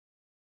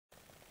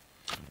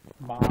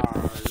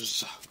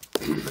Mars.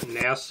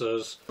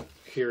 NASA's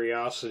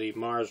Curiosity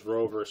Mars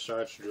rover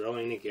starts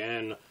drilling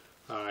again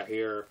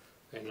here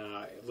in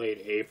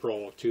late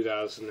April of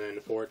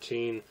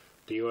 2014.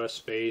 The U.S.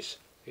 Space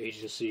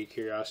Agency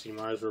Curiosity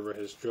Mars rover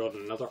has drilled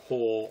another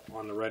hole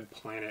on the red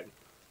planet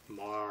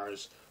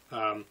Mars.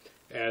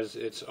 As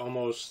it's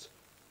almost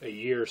a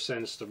year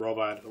since the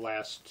robot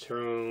last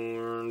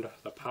turned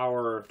the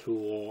power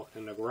tool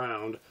in the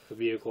ground, the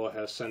vehicle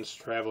has since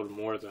traveled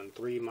more than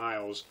 3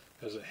 miles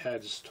as it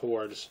heads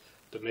towards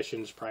the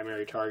mission's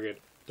primary target,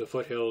 the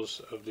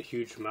foothills of the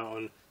huge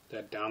mountain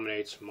that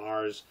dominates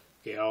Mars'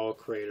 Gale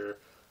crater.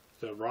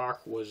 The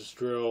rock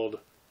drilled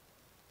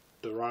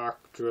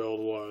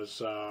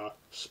was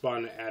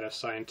spun at a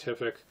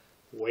scientific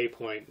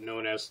waypoint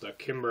known as the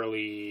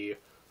Kimberley.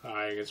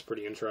 I think it's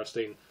pretty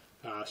interesting.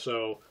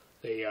 So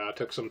they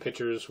took some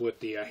pictures with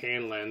the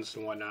hand lens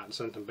and whatnot and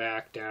sent them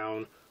back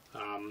down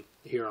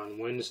here on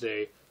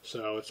Wednesday.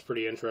 So it's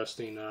pretty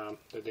interesting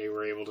that they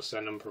were able to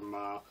send them from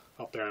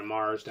up there on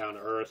Mars down to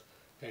Earth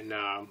and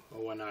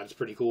whatnot. It's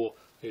pretty cool.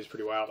 It's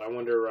pretty wild. I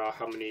wonder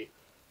how many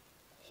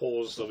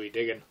holes they'll be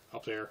digging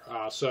up there.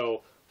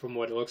 So from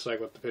what it looks like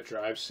with the picture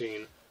I've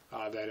seen,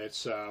 that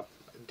it's a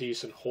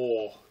decent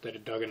hole that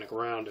it dug in the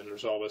ground, and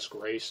there's all this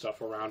gray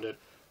stuff around it.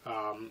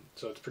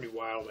 So it's pretty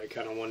wild. I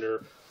kind of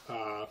wonder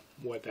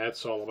what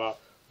that's all about.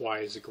 Why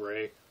is it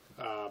gray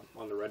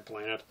on the red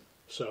planet?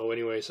 So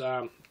anyways,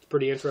 it's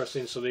pretty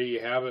interesting. So there you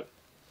have it.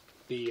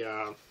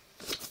 The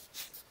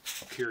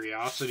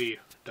Curiosity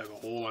dug a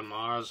hole on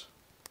Mars.